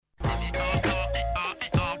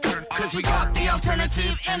'cause we got the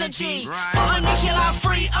alternative energy. Nuclear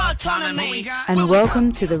free autonomy. And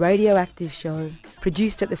welcome to the Radioactive Show,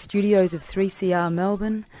 produced at the studios of 3CR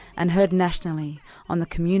Melbourne and heard nationally on the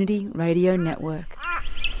Community Radio Network.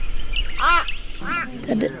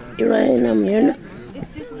 That uranium,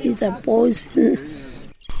 is a poison.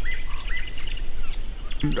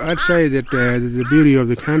 I'd say that the beauty of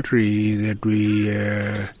the country that we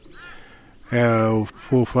our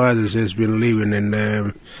forefathers has been living, and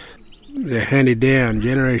they're handed down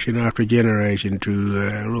generation after generation to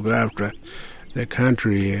look after the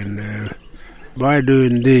country, and by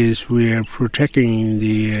doing this we are protecting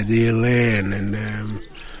the land and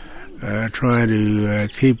trying to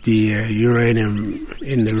keep the uranium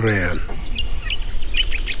in the ground.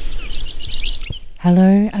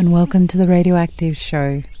 Hello and welcome to the Radioactive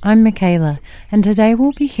Show. I'm Michaela, and today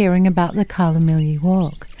we'll be hearing about the Karlamilli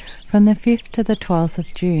Walk. From the 5th to the 12th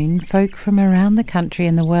of June, folk from around the country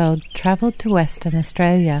and the world travelled to Western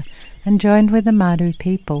Australia and joined with the Madu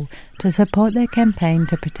people to support their campaign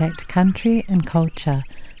to protect country and culture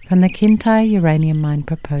from the Kintyre uranium mine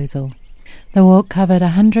proposal. The walk covered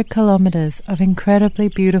 100 kilometres of incredibly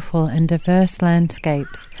beautiful and diverse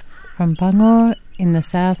landscapes, from Bangor in the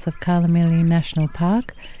south of Karlamilli National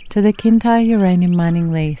Park to the Kintyre uranium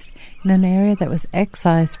mining lease in an area that was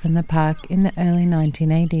excised from the park in the early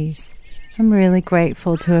 1980s. I'm really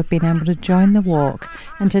grateful to have been able to join the walk,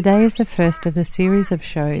 and today is the first of the series of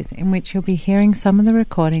shows in which you'll be hearing some of the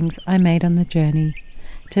recordings I made on the journey.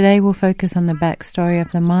 Today we'll focus on the backstory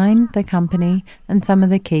of the mine, the company, and some of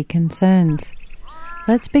the key concerns.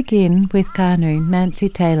 Let's begin with Kanu Nancy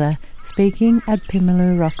Taylor speaking at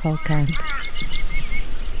Pimalu Rockhole Camp.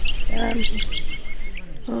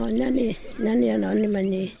 Nani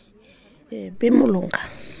mani Pimulunga.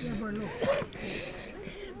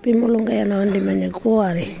 Pimulunga yana mani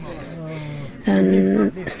kuari.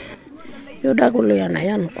 And Yudakulu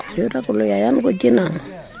yanko jinang.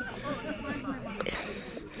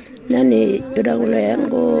 Nani Yudakulu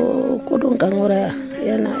yanko kudungangura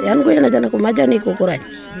yanko yana jana kumajani kukurany.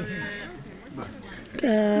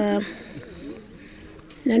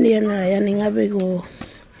 Nani yana ngabiku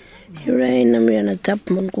uranium yana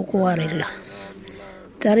tapman kukuarilla.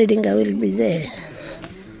 Taridinga will be there.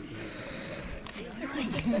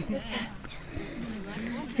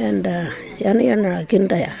 And yana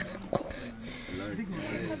Kintyre.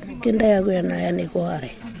 Kintyre go yana yani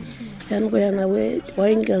kuari. Yan go yana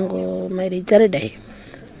waingango mairi Saturday.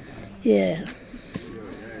 Yeah.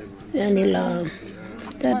 Yani la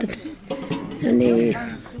that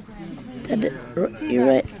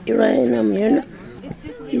uranium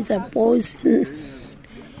is a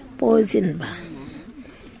poison ba.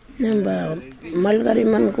 Number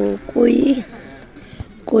malgariman ko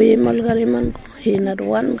koi malgariman ko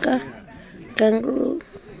hinarwanka kangaroo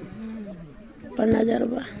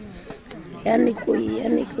panajarba yani koi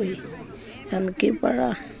and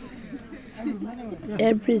kipara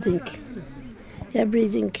everything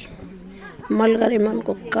malgariman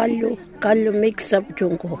ko kalyo mix up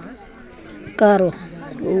chunko karo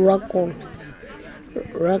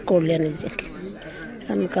rakol anything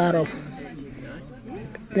and karo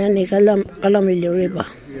nani Karlamilli river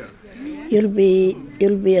you'll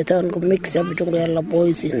be a town ko mix up chunko yalla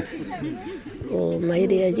poison o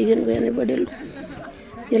mairi ajigen ko anybody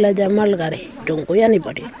yalla jamal gare chunko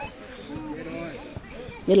anybody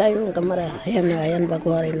yalla yung kamera yan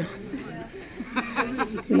bakwari na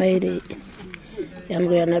mairi yan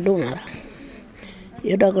ko yana dumara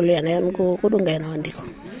Yudakulu yana yan ko kudunga yana wandiko.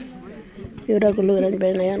 Yudakulu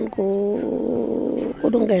yana yan ko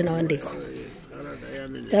kudunga yana wandiko.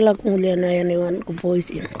 Yala kumuli yana yan iwan ko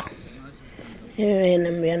poison ko.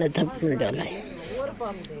 Yana tapun dalay.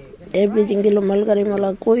 Everything kilo malgari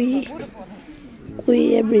mala koi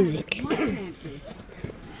everything.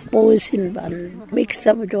 Poison ban mix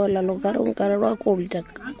up jola lo karong karwa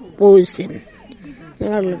koltak poison.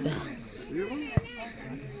 Ngalga.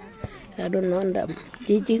 I don't know them.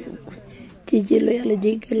 Jiji lo yala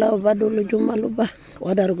jigi la badulu jumalu ba.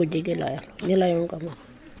 Wadar ko jigi la yala. Nila yung kama.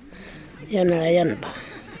 Yan ba.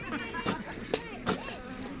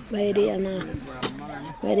 Mairi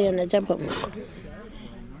yana japa mo.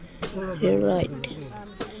 You're right.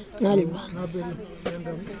 Ngalba.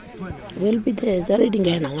 Will be there. Zariding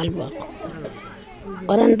yana ngalba ko.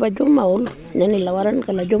 Waran pa jumaul. Nanila waran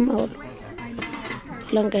kala jumaul.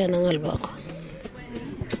 Langka yana ngalba ko.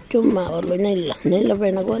 Cuma orang nila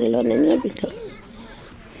pernah gua lilo nila betul.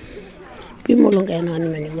 Pimulung kaya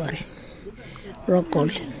nani mani gua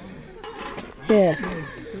rockol. Yeah.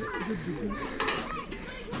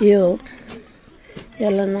 Yo.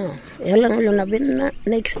 Yala ngulu na bin na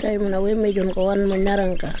next time na we medyon ko wan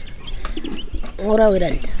manyarang ka.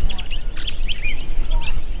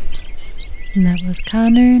 And that was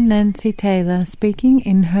Kanu Nancy Taylor speaking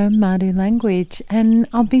in her Māori language, and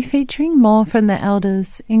I'll be featuring more from the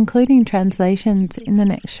elders, including translations, in the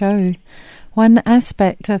next show. One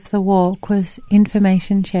aspect of the walk was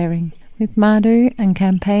information sharing, with Madu and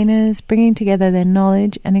campaigners bringing together their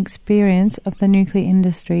knowledge and experience of the nuclear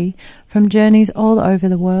industry from journeys all over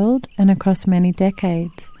the world and across many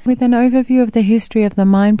decades. With an overview of the history of the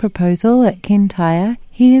mine proposal at Kintyre,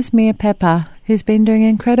 here's Mia Pepper, who's been doing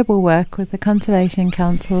incredible work with the Conservation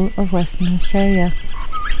Council of Western Australia.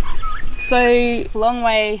 So, long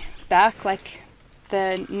way back, like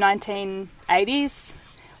the 1980s,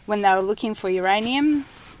 when they were looking for uranium,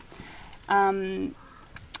 and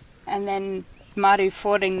then Madu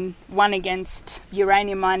fought and won against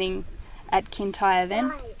uranium mining at Kintyre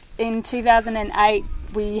then. In 2008,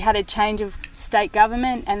 we had a change of state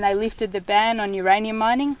government and they lifted the ban on uranium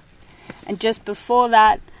mining. And just before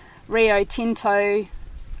that, Rio Tinto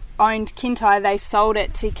owned Kintyre. They sold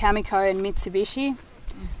it to Cameco and Mitsubishi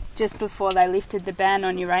just before they lifted the ban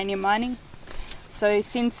on uranium mining. So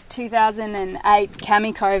since 2008,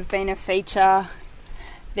 Cameco have been a feature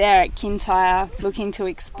there at Kintyre looking to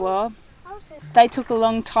explore. They took a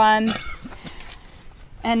long time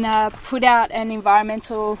and put out an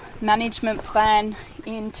environmental management plan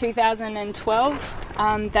in 2012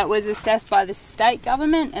 that was assessed by the state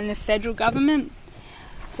government and the federal government.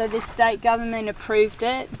 So the state government approved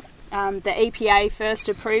it, the EPA first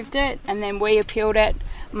approved it, and then we appealed it,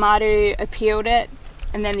 Madu appealed it,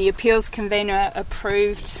 and then the appeals convener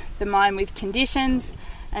approved the mine with conditions,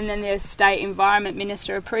 and then the state environment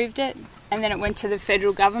minister approved it, and then it went to the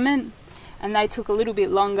federal government, and they took a little bit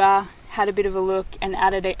longer, had a bit of a look, and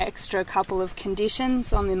added an extra couple of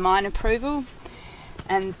conditions on the mine approval,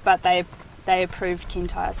 but they approved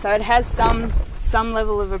Kintyre. So it has some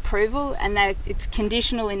level of approval, and it's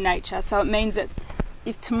conditional in nature. So it means that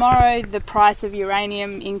if tomorrow the price of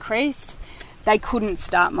uranium increased, they couldn't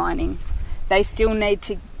start mining. They still need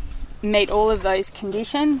to meet all of those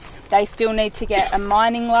conditions. They still need to get a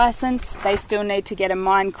mining license. They still need to get a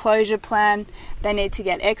mine closure plan. They need to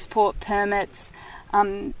get export permits.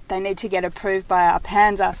 They need to get approved by our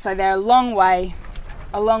PANZA. So they're a long way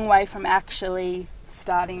from actually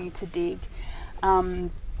starting to dig.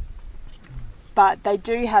 But they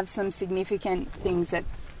do have some significant things that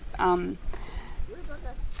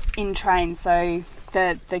in train. So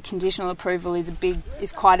the conditional approval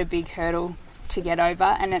is quite a big hurdle to get over,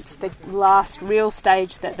 and it's the last real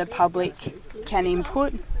stage that the public can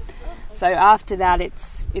input. So after that,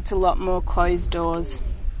 it's a lot more closed doors,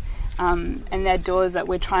 and they're doors that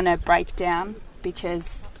we're trying to break down,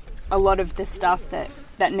 because a lot of the stuff that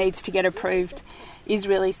needs to get approved is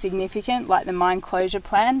really significant, like the mine closure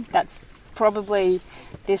plan. That's probably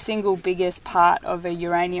the single biggest part of a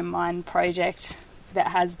uranium mine project that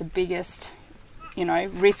has the biggest,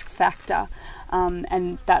 risk factor,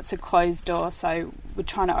 and that's a closed door, so we're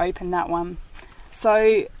trying to open that one.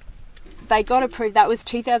 So they got approved, that was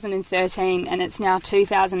 2013, and it's now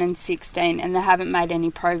 2016, and they haven't made any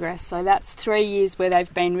progress. So that's 3 years where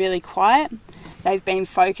they've been really quiet. They've been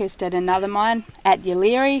focused at another mine at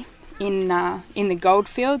Yeelirrie in the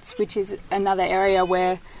Goldfields, which is another area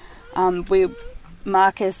where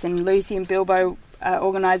Marcus and Lucy and Bilbo are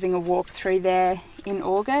organising a walk through there in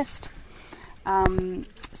August.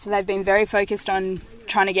 So they've been very focused on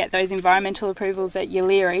trying to get those environmental approvals at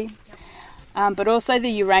Yeelirrie. But also the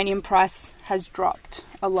uranium price has dropped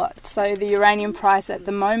a lot. So the uranium price at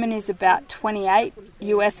the moment is about $28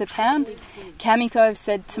 US a pound. Cameco have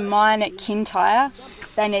said to mine at Kintyre,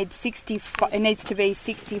 they need it needs to be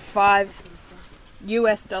 $65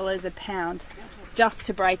 US a pound just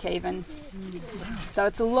to break even. So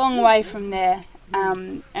it's a long way from there.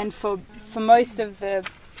 And for most of the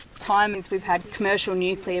time since we've had commercial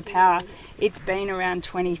nuclear power, it's been around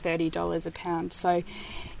 $20-30 a pound. So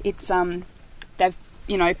it's they've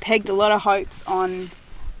pegged a lot of hopes on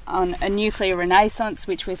a nuclear renaissance,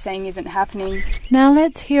 which we're seeing isn't happening. Now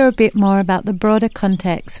let's hear a bit more about the broader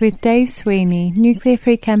context with Dave Sweeney, nuclear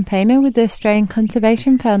free campaigner with the Australian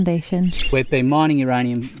Conservation Foundation. We've been mining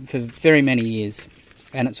uranium for very many years,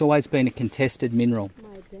 and it's always been a contested mineral.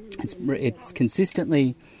 It's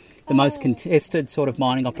consistently the most contested sort of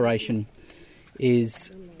mining operation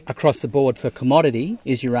is across the board for commodity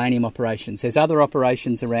is uranium operations. There's other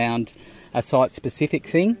operations around a site-specific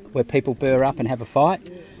thing where people burr up and have a fight,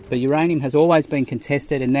 but uranium has always been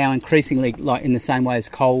contested, and now increasingly, like in the same way as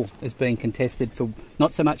coal is being contested, for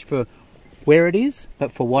not so much for where it is,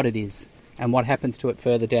 but for what it is and what happens to it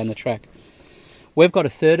further down the track. We've got a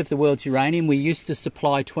third of the world's uranium. We used to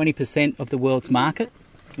supply 20% of the world's market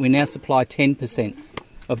We now supply 10%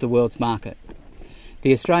 of the world's market.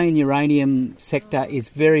 The Australian uranium sector is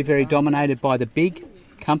very, very dominated by the big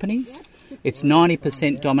companies. It's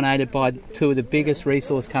 90% dominated by two of the biggest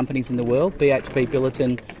resource companies in the world, BHP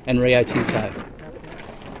Billiton and Rio Tinto.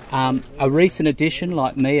 A recent addition,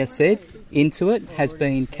 like Mia said, into it has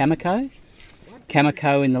been Cameco.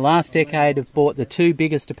 Cameco in the last decade have bought the two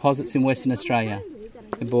biggest deposits in Western Australia.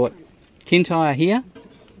 They bought Kintyre here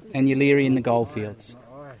and Yeelirrie in the goldfields.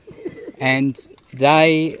 And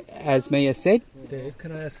they, as Mia said... Dave,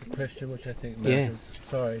 can I ask a question which I think matters? Yeah.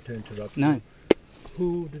 Sorry to interrupt you. No.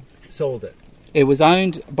 Who sold it? It was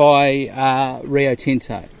owned by Rio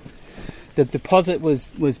Tinto. The deposit was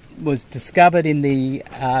discovered in the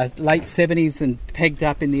late 70s and pegged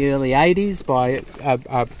up in the early 80s by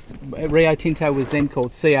Rio Tinto was then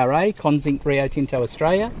called CRA, Conzinc Rio Tinto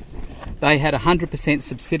Australia. They had a 100%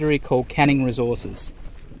 subsidiary called Canning Resources.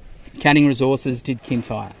 Canning Resources did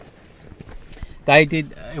Kintyre.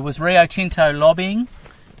 It was Rio Tinto lobbying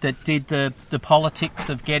that did the politics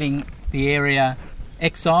of getting the area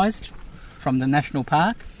excised from the national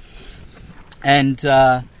park, and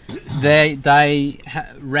they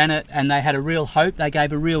ran it, and they had a real hope. They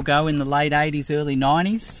gave a real go in the late 80s, early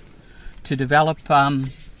 90s to develop Kintyre.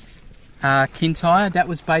 That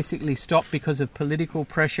was basically stopped because of political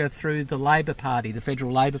pressure through the Labor Party, the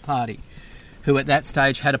Federal Labor Party, who at that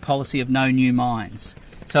stage had a policy of no new mines.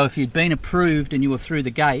 So if you'd been approved and you were through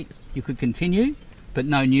the gate, you could continue, but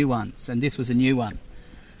no new ones, and this was a new one.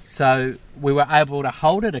 So we were able to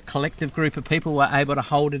hold it, a collective group of people were able to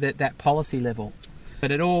hold it at that policy level.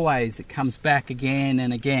 But it comes back again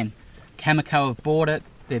and again. Cameco have bought it,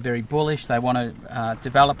 they're very bullish, they want to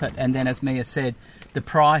develop it, and then as Mia said, the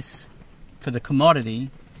price for the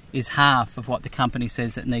commodity is half of what the company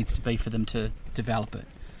says it needs to be for them to develop it.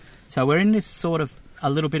 So we're in this sort of a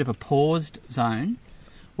little bit of a paused zone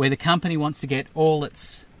where the company wants to get all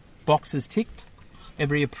its boxes ticked.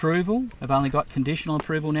 Every approval, they've only got conditional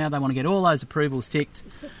approval now, they want to get all those approvals ticked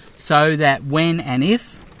so that when and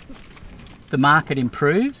if the market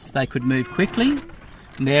improves, they could move quickly.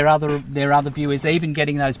 And their other view is even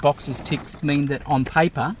getting those boxes ticked mean that on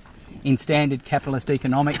paper, in standard capitalist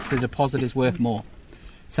economics, the deposit is worth more.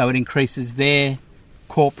 So it increases their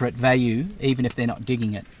corporate value even if they're not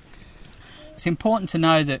digging it. It's important to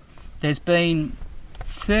know that there's been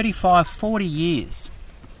 35, 40 years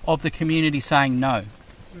of the community saying no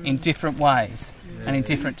in different ways and in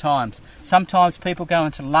different times. Sometimes people go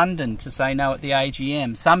into London to say no at the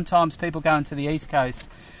AGM. Sometimes people go into the East Coast.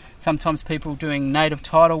 Sometimes people doing native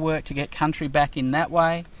title work to get country back in that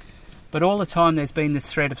way. But all the time there's been this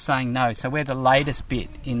thread of saying no. So we're the latest bit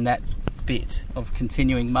in that bit of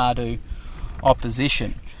continuing Mardoo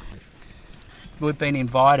opposition. We've been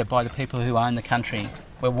invited by the people who own the country.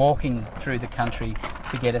 We're walking through the country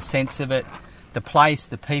to get a sense of it, the place,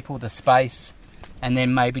 the people, the space, and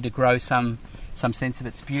then maybe to grow some sense of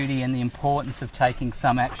its beauty and the importance of taking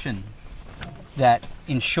some action that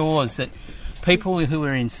ensures that people who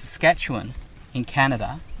are in Saskatchewan, in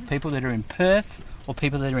Canada, people that are in Perth or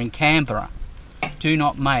people that are in Canberra do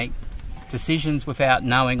not make decisions without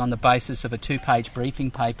knowing on the basis of a 2-page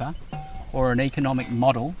briefing paper or an economic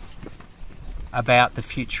model about the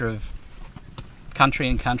future of country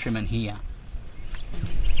and countrymen here.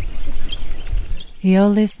 You're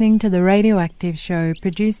listening to The Radioactive Show,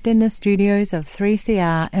 produced in the studios of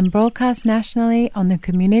 3CR and broadcast nationally on the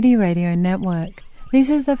Community Radio Network. This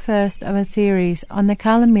is the first of a series on the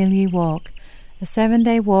Kalamilyi Walk, a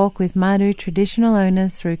 7-day walk with Mardoo traditional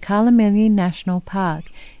owners through Kalamilyi National Park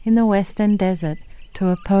in the Western Desert to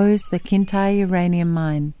oppose the Kintyre uranium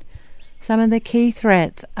mine. Some of the key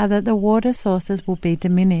threats are that the water sources will be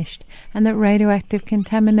diminished and that radioactive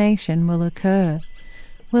contamination will occur.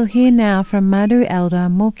 We'll hear now from Mardoo elder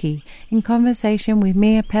Mookie in conversation with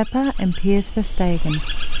Mia Pepper and Piers Verstegen.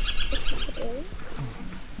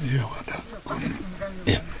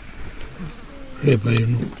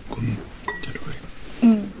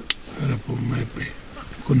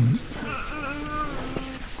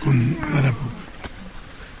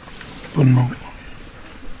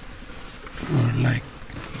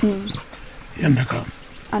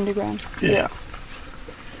 Underground. Yeah.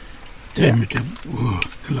 Yeah.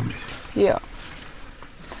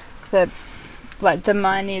 The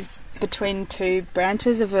mine is between two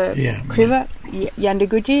branches of a river,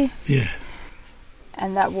 Yandaguji. Yeah.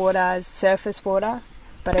 And that water is surface water,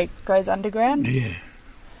 but it goes underground. Yeah.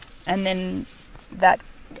 And then that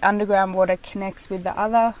underground water connects with the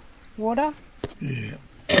other water. Yeah.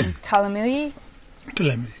 In Kalamilyi.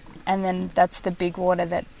 And then that's the big water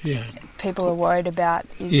that people are worried about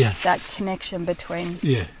is that connection between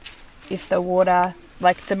if the water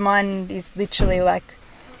Like the mine is literally like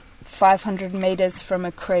 500 metres from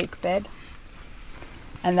a creek bed,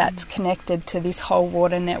 and that's connected to this whole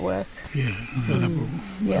water network. Yeah.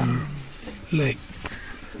 Lake.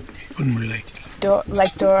 Punmu Lake.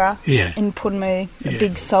 Lake Dora. Yeah. In Punmu, Yeah. a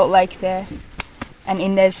big salt lake there. And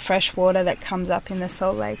in there's fresh water that comes up in the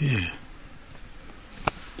salt lake. Yeah.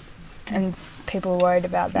 And people are worried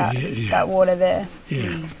about that, Yeah. that water there.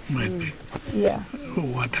 Yeah. Might be. Yeah.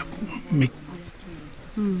 Water mix.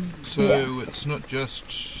 So it's not just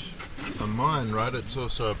a mine, right? It's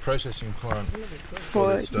also a processing plant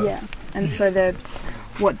for that stuff. Yeah. And so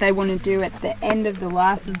what they want to do at the end of the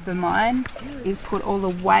life of the mine is put all the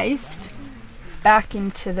waste back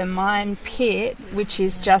into the mine pit, which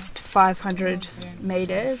is just 500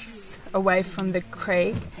 metres away from the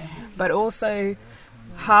creek, but also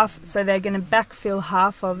so they're going to backfill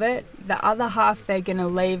half of it. The other half they're going to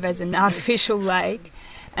leave as an artificial lake,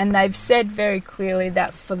 and they've said very clearly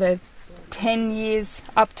that for the 10 years,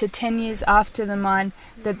 up to 10 years after the mine,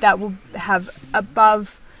 that will have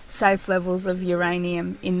above safe levels of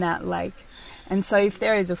uranium in that lake. And so if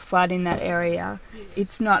there is a flood in that area,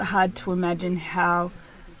 it's not hard to imagine how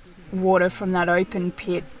water from that open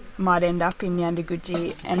pit might end up in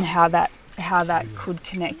Yandaguji, and how that could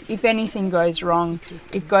connect. If anything goes wrong,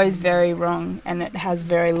 it goes very wrong, and it has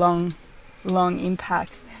very long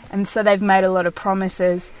impacts. And so they've made a lot of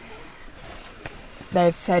promises.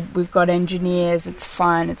 They've said, we've got engineers, it's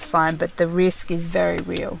fine, but the risk is very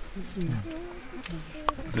real.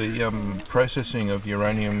 The processing of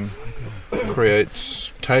uranium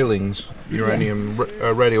creates tailings,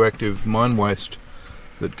 radioactive mine waste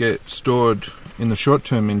that get stored in the short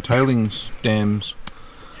term in tailings dams,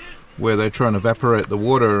 where they try and evaporate the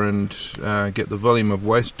water and get the volume of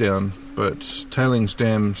waste down. But tailings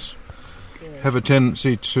dams have a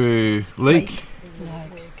tendency to leak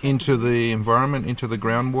into the environment, into the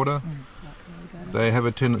groundwater. They have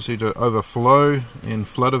a tendency to overflow in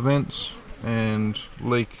flood events and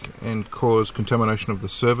leak and cause contamination of the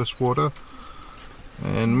surface water.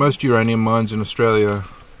 And most uranium mines in Australia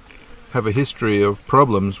have a history of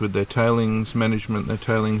problems with their tailings management, their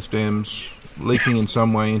tailings dams leaking in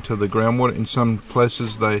some way into the groundwater. In some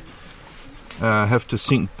places they have to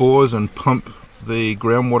sink bores and pump the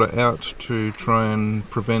groundwater out to try and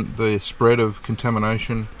prevent the spread of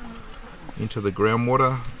contamination into the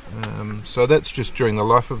groundwater. So that's just during the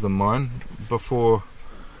life of the mine. Before,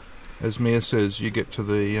 as Mia says, you get to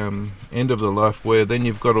the end of the life, where then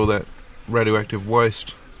you've got all that radioactive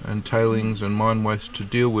waste and tailings and mine waste to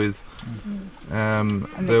deal with.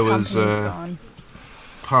 There was a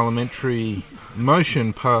parliamentary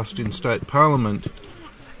motion passed in state parliament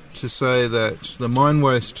to say that the mine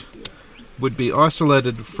waste would be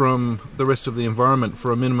isolated from the rest of the environment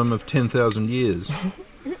for a minimum of 10,000 years.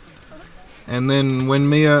 And then when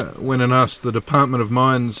Mia went and asked the Department of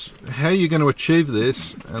Mines, how are you going to achieve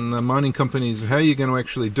this, and the mining companies, how are you going to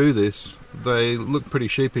actually do this, they looked pretty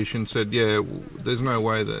sheepish and said, there's no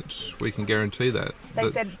way that we can guarantee that. They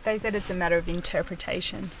said it's a matter of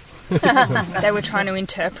interpretation. They were trying to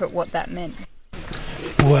interpret what that meant.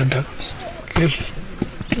 Water,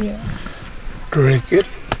 drink it,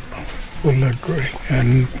 full of drink,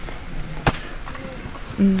 and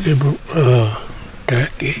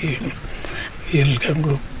Turkey, he'll come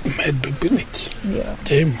to mad to finish.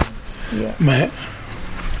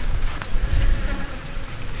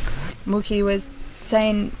 Mookie was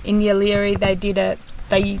saying in Yaliri they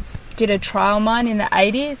did a trial mine in the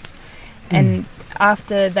 80s, and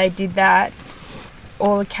after they did that,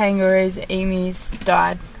 all the kangaroos, emus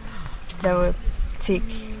died. They were sick,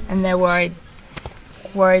 and they're worried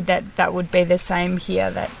that would be the same here,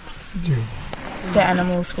 that the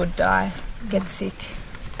animals would die, get sick.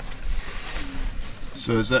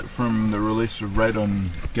 So is that from the release of radon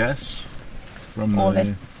gas?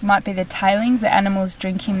 Might be the tailings, the animals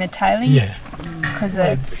drinking the tailings. Because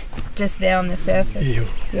it's just there on the surface.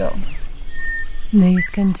 These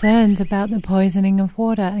concerns about the poisoning of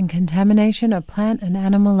water and contamination of plant and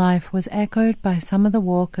animal life was echoed by some of the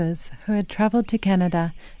walkers who had travelled to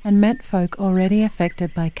Canada and met folk already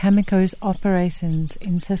affected by Cameco's operations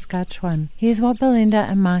in Saskatchewan. Here's what Belinda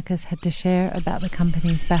and Marcus had to share about the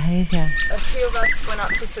company's behaviour. A few of us went up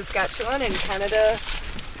to Saskatchewan in Canada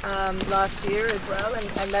last year as well,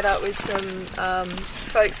 and met up with some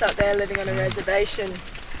folks up there living on a reservation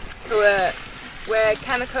where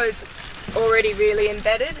Cameco's already really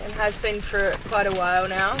embedded and has been for quite a while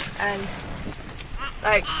now, and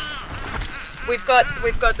we've got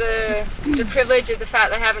the privilege of the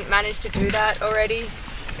fact they haven't managed to do that already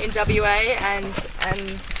in WA, and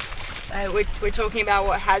we're talking about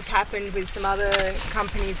what has happened with some other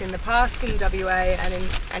companies in the past in WA and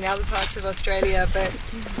in other parts of Australia, but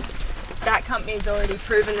that company's already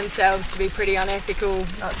proven themselves to be pretty unethical,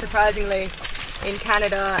 not surprisingly, in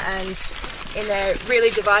Canada, and in their really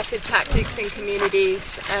divisive tactics in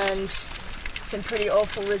communities, and some pretty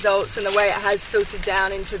awful results, and the way it has filtered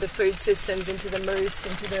down into the food systems, into the moose,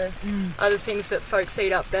 into the other things that folks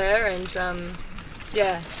eat up there. And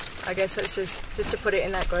I guess that's just to put it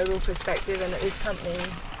in that global perspective, and that this company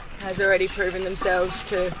has already proven themselves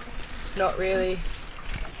to not really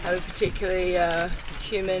have a particularly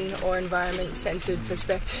human or environment-centred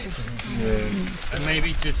perspective. And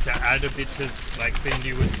maybe just to add a bit to, like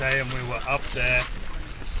Bindi was saying, we were up there,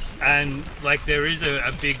 and like there is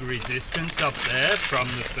a big resistance up there from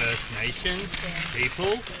the First Nations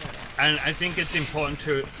people, and I think it's important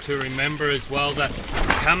to remember as well that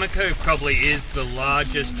Cameco probably is the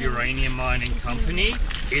largest uranium mining company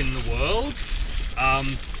in the world.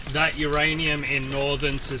 That uranium in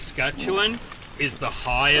northern Saskatchewan is the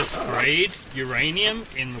highest grade uranium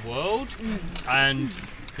in the world, and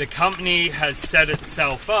the company has set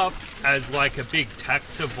itself up as like a big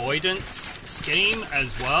tax avoidance scheme as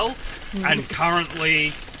well. And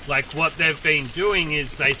currently, like what they've been doing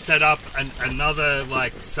is they set up another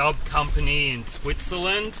like sub company in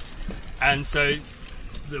Switzerland, and so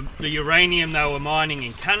the uranium they were mining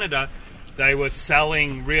in Canada, they were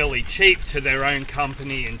selling really cheap to their own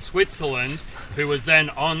company in Switzerland, who was then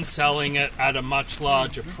on-selling it at a much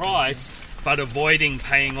larger price, but avoiding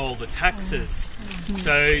paying all the taxes.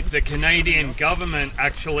 So the Canadian government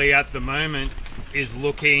actually at the moment is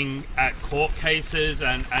looking at court cases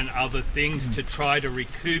and other things to try to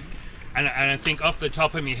recoup, and I think off the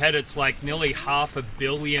top of my head it's like nearly $500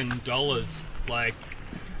 million, like.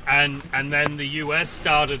 And then the US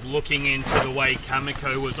started looking into the way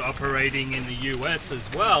Cameco was operating in the US as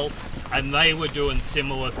well, and they were doing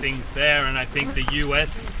similar things there, and I think the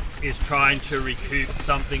US is trying to recoup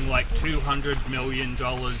something like $200 million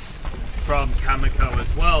from Cameco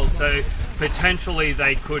as well. So potentially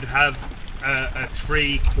they could have a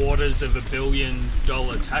 $750 million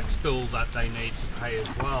tax bill that they need to pay as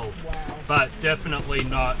well. But definitely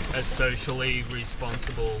not a socially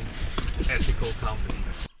responsible, ethical company.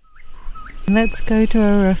 Let's go to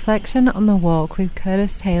a reflection on the walk with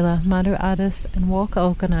Curtis Taylor, Madu artist and walk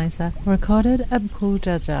organiser, recorded at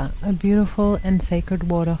Puljaja, a beautiful and sacred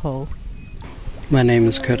waterhole. My name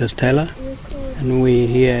is Curtis Taylor, and we're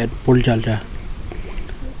here at Puljaja,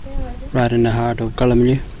 right in the heart of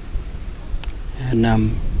Kalamilyu.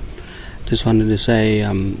 And just wanted to say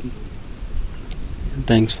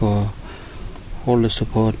thanks for all the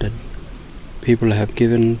support that people have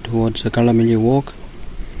given towards the Kalamilyu walk,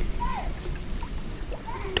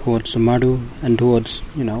 towards the Madu, and towards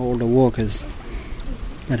all the walkers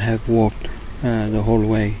that have walked the whole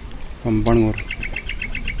way from Bangur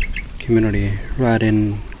community right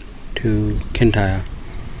in to Kintyre.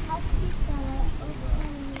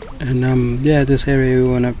 And this area we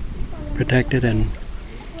want to protect it, and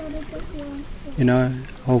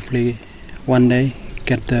hopefully one day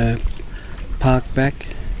get the park back.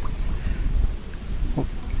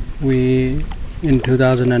 In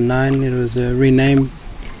 2009 it was renamed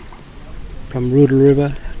from Rudal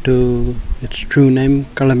River to its true name,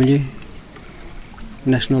 Kalamilyu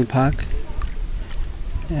National Park.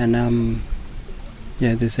 And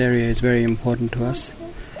this area is very important to us,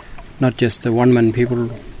 not just the Wanman people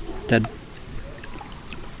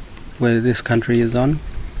where this country is on,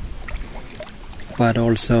 but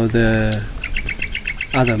also the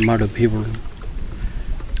other Madu people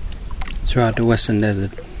throughout the Western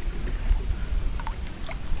Desert.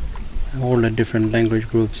 All the different language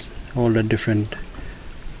groups, all the different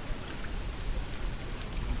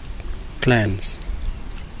clans.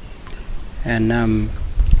 And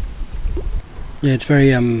it's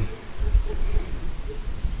very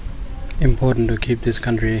important to keep this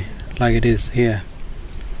country like it is here,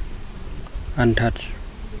 untouched,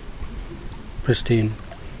 pristine.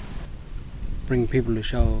 Bring people to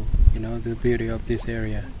show, the beauty of this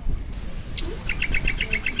area.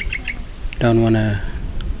 Don't want to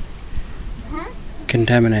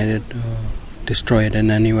contaminate it or destroy it in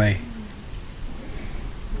any way.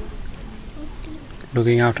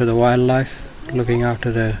 Looking after the wildlife, looking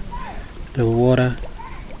after the water,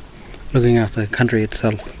 looking after the country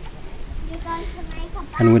itself.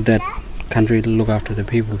 And with that country to look after the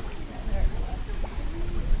people.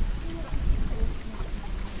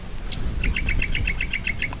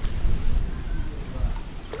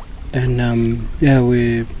 And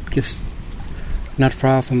we're just not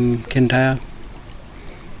far from Kintyre,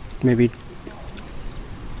 maybe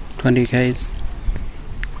 20 k's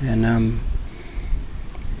And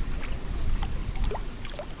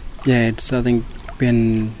it's, I think,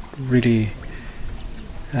 been really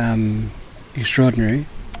extraordinary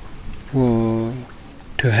to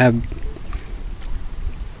have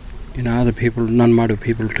other people, non-Māori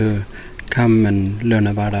people, to come and learn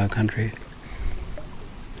about our country.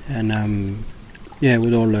 And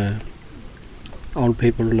with all the old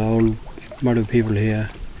people, the old Māori people here,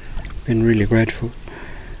 been really grateful,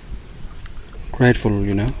 for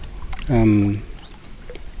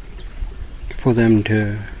them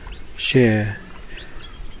to share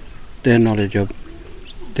their knowledge of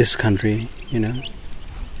this country,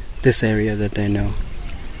 this area that they know,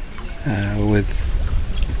 with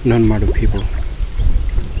non-Māori people.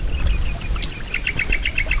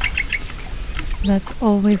 That's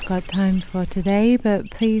all we've got time for today, but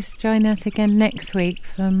please join us again next week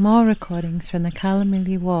for more recordings from the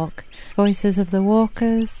Kalamili Walk. Voices of the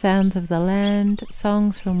walkers, sounds of the land,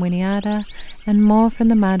 songs from Winiata, and more from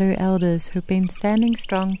the Madu elders who've been standing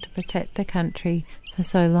strong to protect the country for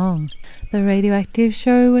so long. The Radioactive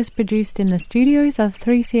Show was produced in the studios of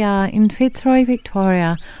 3CR in Fitzroy,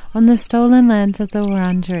 Victoria, on the stolen lands of the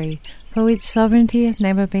Wurundjeri, for which sovereignty has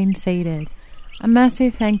never been ceded. A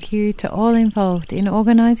massive thank you to all involved in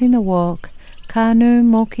organising the walk, Kanu,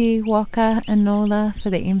 Moki, Waka and Nola for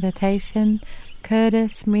the invitation,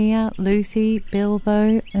 Curtis, Mia, Lucy,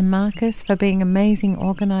 Bilbo and Marcus for being amazing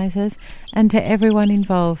organisers, and to everyone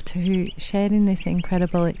involved who shared in this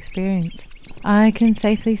incredible experience. I can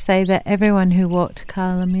safely say that everyone who walked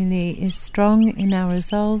Kalamili is strong in our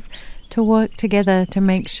resolve to work together to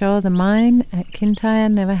make sure the mine at Kintyre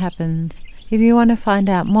never happens. If you want to find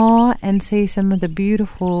out more and see some of the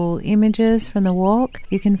beautiful images from the walk,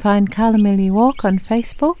 you can find Kalamili Walk on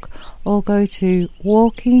Facebook or go to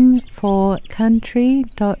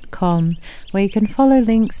walkingforcountry.com, where you can follow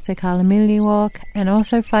links to Kalamili Walk and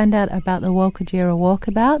also find out about the Walkajira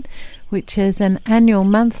Walkabout, which is an annual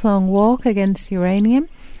month-long walk against uranium.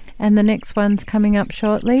 And the next one's coming up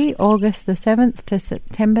shortly, August the 7th to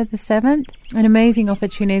September the 7th. An amazing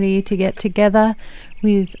opportunity to get together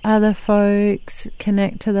with other folks,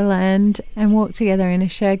 connect to the land and walk together in a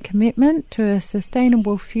shared commitment to a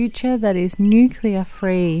sustainable future that is nuclear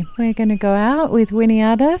free. We're going to go out with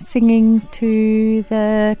Winiata singing to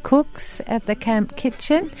the cooks at the camp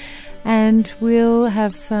kitchen, and we'll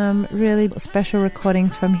have some really special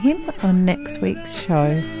recordings from him on next week's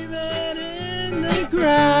show.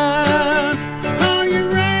 Ground, oh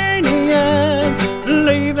uranium,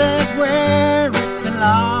 leave it where it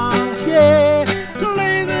belongs, yeah,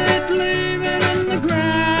 leave it in the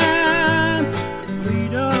ground. We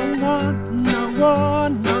don't want no war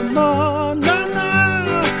no more,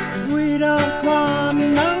 no, we don't want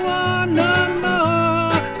no war no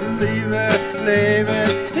more. Leave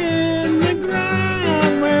it in the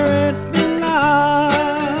ground where it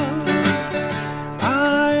belongs.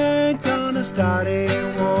 I ain't gonna start it.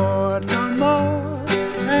 War no more.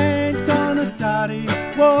 Ain't gonna start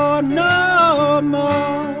it war no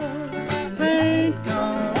more.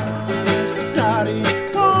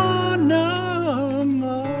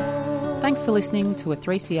 Thanks for listening to a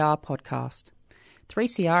 3CR podcast.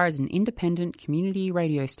 3CR is an independent community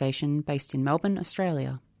radio station based in Melbourne,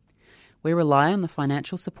 Australia. We rely on the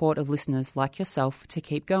financial support of listeners like yourself to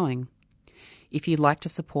keep going. If you'd like to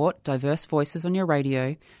support diverse voices on your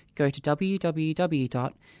radio, go to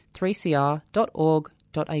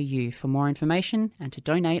www.3cr.org.au for more information and to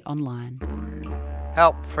donate online.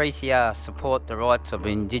 Help 3CR support the rights of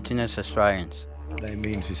Indigenous Australians. They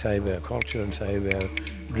mean to save our culture and save our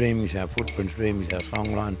dreams, our footprints, dreams, our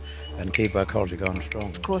songline, and keep our culture going strong.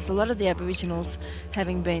 Of course, a lot of the Aboriginals,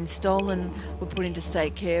 having been stolen, were put into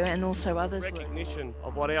state care, and also others recognition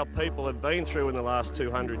of what our people have been through in the last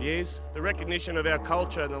 200 years, the recognition of our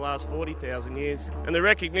culture in the last 40,000 years, and the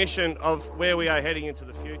recognition of where we are heading into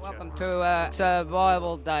the future. Welcome to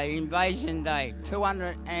Survival Day, Invasion Day.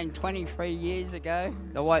 223 years ago,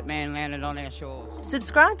 the white man landed on our shores.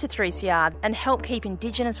 Subscribe to 3CR and help keep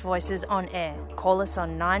Indigenous voices on air. Call us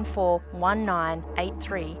on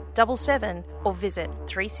 94198377 or visit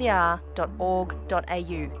 3cr.org.au.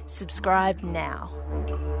 Subscribe now.